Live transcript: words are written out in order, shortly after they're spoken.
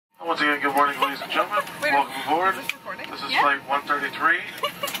Once again, good morning, ladies and gentlemen. Welcome aboard. This is flight 133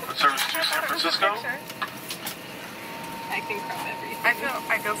 with service to San Francisco. I can crop everything.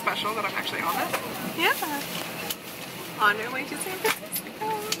 I feel special that I'm actually on this. Yeah. On our way to San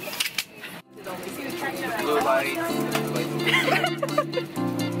Francisco. Blue light.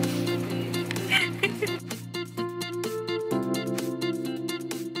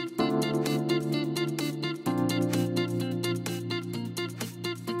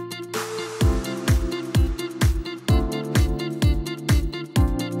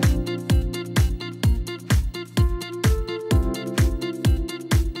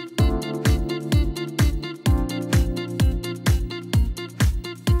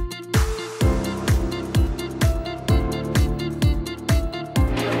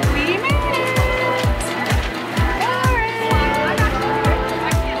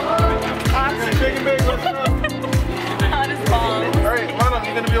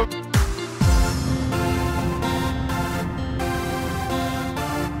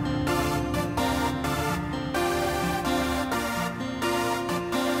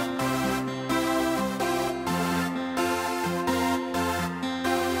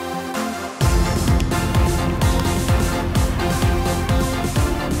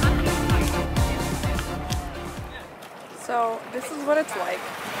 So this is what it's like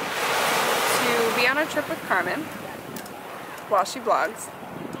to be on a trip with Carmen while she vlogs.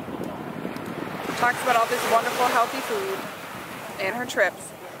 Talks about all this wonderful healthy food and her trips.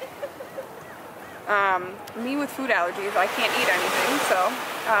 Me with food allergies, I can't eat anything, so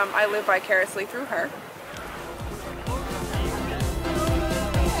I live vicariously through her.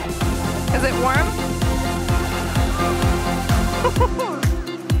 Is it warm?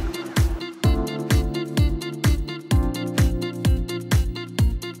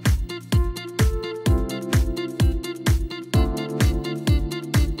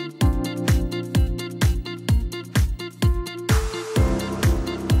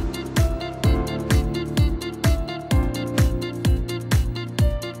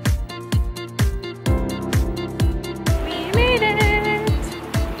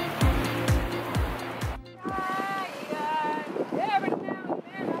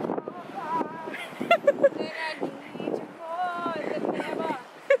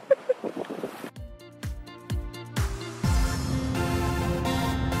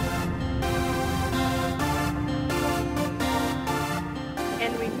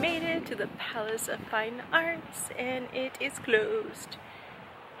 And we made it to the Palace of Fine Arts and it is closed.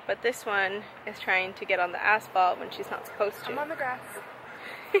 But this one is trying to get on the asphalt when she's not supposed to. I'm on the grass.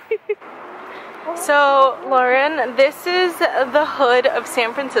 So, Lauren, this is the hood of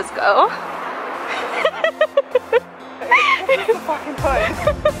San Francisco. This is the fucking hood.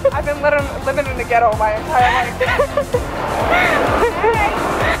 I've been living in the ghetto my entire life.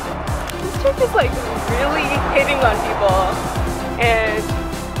 This chick is like really hitting on people. And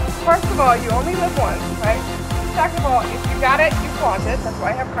first of all, you only live once, right? Second of all, if you got it, you flaunt it. That's why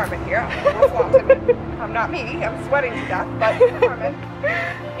I have Carmen here. I'm flaunting it. I'm not me. I'm sweating to death, but Carmen.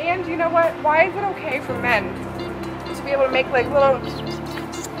 And you know what? Why is it okay for men to be able to make like little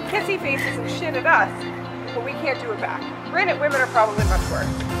kissy faces and shit at us, but we can't do it back? Granted, women are probably much worse.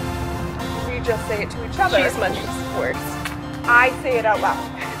 We just say it to each other. she's much worse. I say it out loud.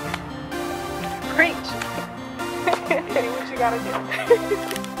 Preach. Do what you gotta do.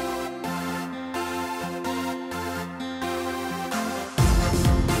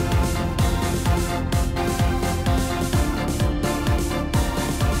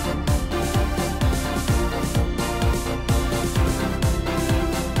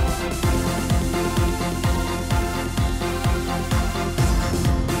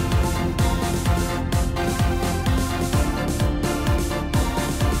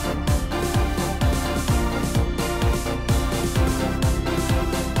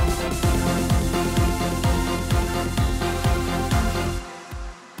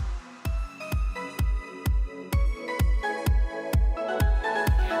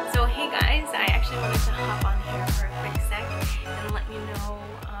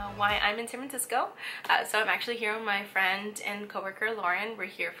 why I'm in San Francisco. So I'm actually here with my friend and coworker Lauren. We're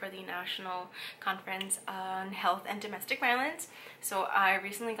here for the National Conference on Health and Domestic Violence. So I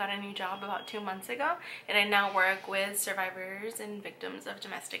recently got a new job about 2 months ago, and I now work with survivors and victims of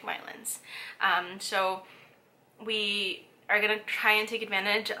domestic violence. So we are going to try and take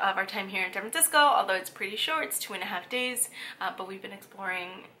advantage of our time here in San Francisco, although it's pretty short, it's 2.5 days, but we've been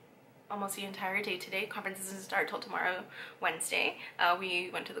exploring almost the entire day today. Conference doesn't start till tomorrow, Wednesday. We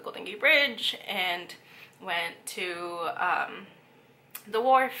went to the Golden Gate Bridge and went to the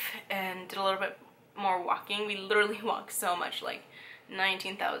wharf and did a little bit more walking. We literally walked so much, like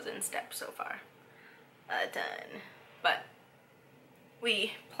 19,000 steps so far. Done. But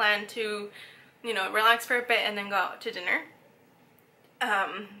we plan to, you know, relax for a bit and then go out to dinner.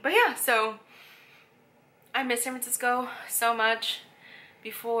 But yeah, so I miss San Francisco so much.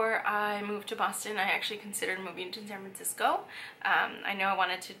 Before I moved to Boston, I actually considered moving to San Francisco. I know I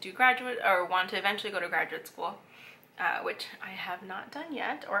wanted to do want to eventually go to graduate school, which I have not done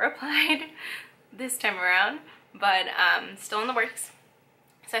yet or applied this time around, but still in the works.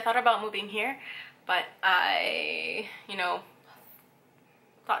 So I thought about moving here, but I, you know,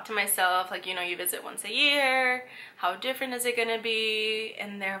 thought to myself, like, you know, you visit once a year, how different is it gonna be?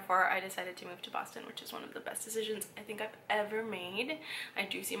 And therefore I decided to move to Boston, which is one of the best decisions I think I've ever made. I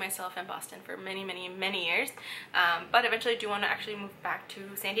do see myself in Boston for many, many, many years, but eventually I do want to actually move back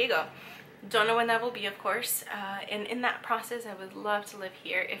to San Diego. Don't know when that will be, of course, and in that process I would love to live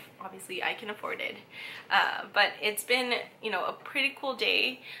here if obviously I can afford it. But it's been, you know, a pretty cool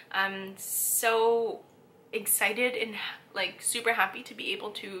day. I'm so excited and like super happy to be able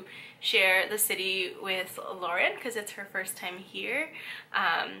to share the city with Lauren because it's her first time here,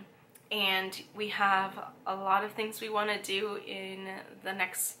 and we have a lot of things we want to do in the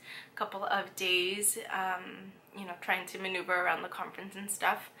next couple of days, you know, trying to maneuver around the conference and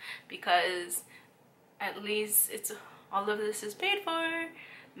stuff, because at least it's all of this is paid for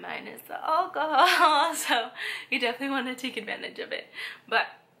minus the alcohol, so you definitely want to take advantage of it. But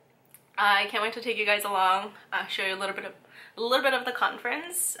I can't wait to take you guys along, show you a little bit of the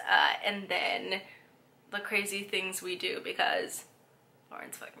conference, and then the crazy things we do, because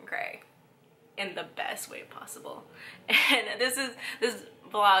Lauren's fucking cray in the best way possible. And this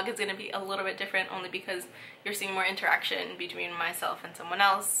vlog is gonna be a little bit different only because you're seeing more interaction between myself and someone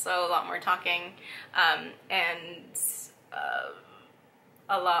else, so a lot more talking, and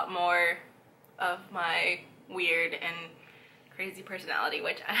a lot more of my weird and crazy personality,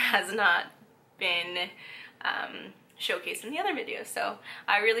 which has not been showcased in the other videos. So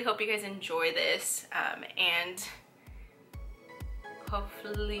I really hope you guys enjoy this, and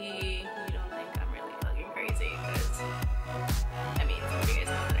hopefully you don't think I'm really fucking crazy, because I mean, some of you guys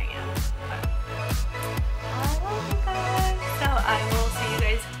know that I am. But I love you guys, so I will see you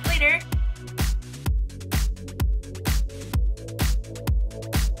guys later.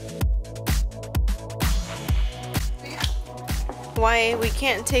 Why we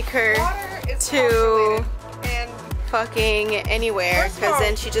can't take her to fucking anywhere, because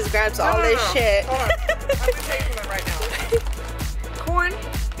then she just grabs all this shit. Hold on. I'm gonna tell you something right now. Corn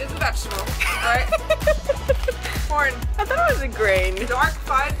is a vegetable, right? Corn. I thought it was a grain. Dark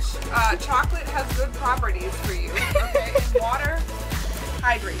fudge, chocolate has good properties for you, okay? And water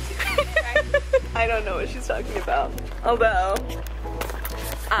hydrates you, okay? I don't know what she's talking about. Although,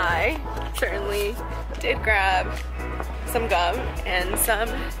 I certainly did grab some gum and some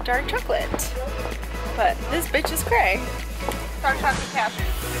dark chocolate. But this bitch is cray. Dark chocolate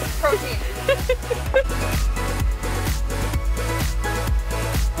cashews. Protein.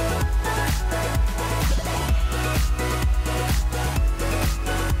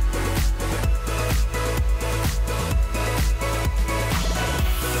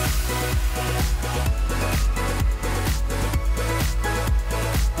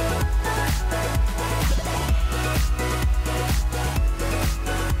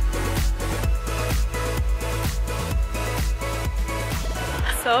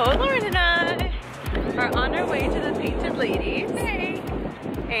 So Lauren and I are on our way to the Painted Ladies. Hey.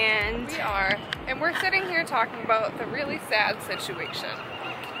 And We are. And we're sitting here talking about the really sad situation.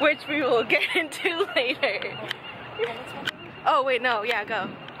 which we will get into later. Oh wait, no, yeah, go.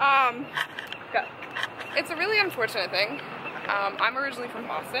 Go. It's a really unfortunate thing. I'm originally from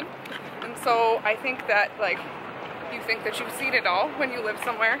Boston, and so I think that, like, you think that you've seen it all when you live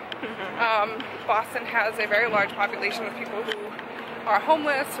somewhere. Boston has a very large population of people who are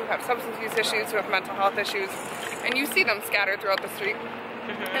homeless, who have substance use issues, who have mental health issues, and you see them scattered throughout the street.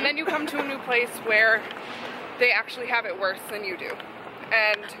 And then you come to a new place where they actually have it worse than you do.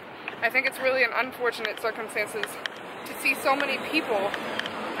 And I think it's really an unfortunate circumstances to see so many people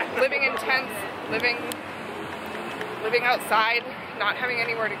living in tents, living outside, not having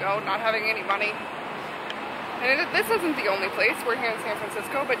anywhere to go, not having any money. And this isn't the only place. We're here in San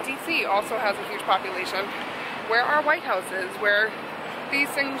Francisco, but DC also has a huge population where our White House is, where these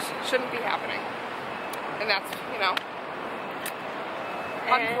things shouldn't be happening. And that's, you know,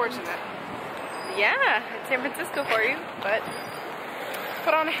 unfortunate. Yeah, it's San Francisco for you, but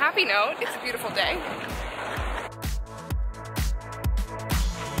on a happy note, it's a beautiful day.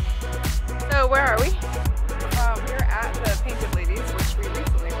 So where are we? We're at the Painted Ladies, which we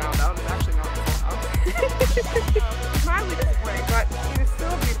recently found out is actually not a full house. Mildly disappointing, but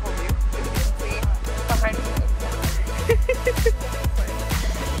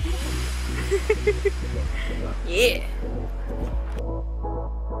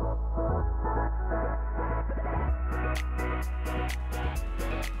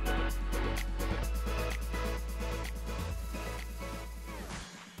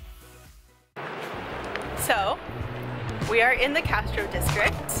So, we are in the Castro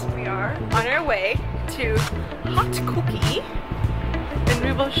district. We are. On our way to Hot Cookie, and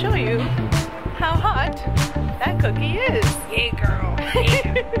we will show you how hot that cookie is. Yeah, girl.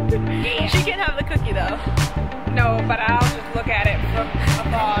 Yeah. Yeah. She can't have the cookie though. No, but I'll just look at it from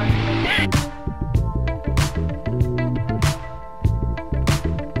afar.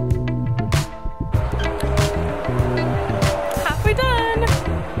 Halfway done.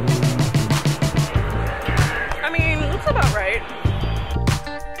 I mean, looks about right.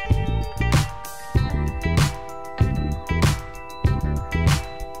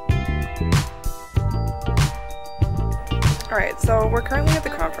 Alright, so we're currently at the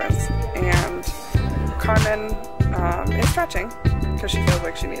conference, and Carmen is stretching because she feels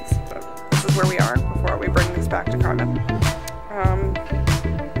like she needs. So this is where we are before we bring these back to Carmen.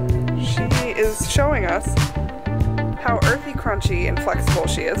 She is showing us how earthy, crunchy, and flexible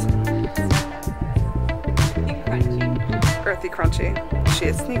she is. Earthy, crunchy. She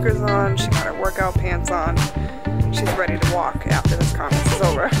has sneakers on, she got her workout pants on. She's ready to walk after this conference is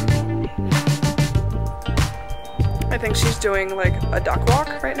over. I think she's doing like a duck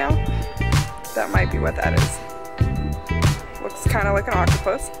walk right now. That might be what that is. Looks kind of like an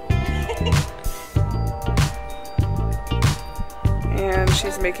octopus. And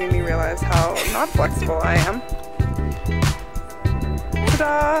she's making me realize how not flexible I am.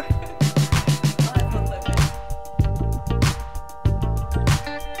 Ta-da!